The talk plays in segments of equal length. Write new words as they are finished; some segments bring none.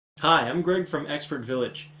Hi, I'm Greg from Expert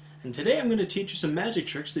Village, and today I'm going to teach you some magic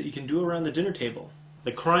tricks that you can do around the dinner table.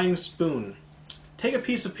 The crying spoon. Take a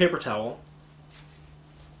piece of paper towel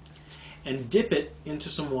and dip it into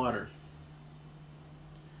some water,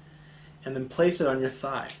 and then place it on your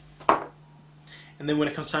thigh. And then when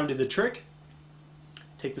it comes time to do the trick,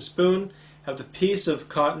 take the spoon, have the piece of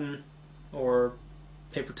cotton or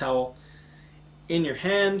paper towel in your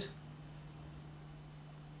hand,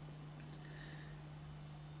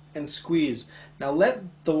 and squeeze. Now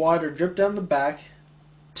let the water drip down the back,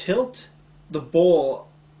 tilt the bowl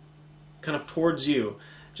kind of towards you,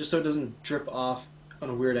 just so it doesn't drip off on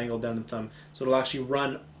a weird angle down the thumb. So it'll actually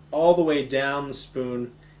run all the way down the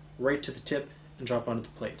spoon, right to the tip, and drop onto the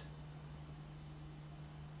plate.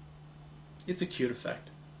 It's a cute effect.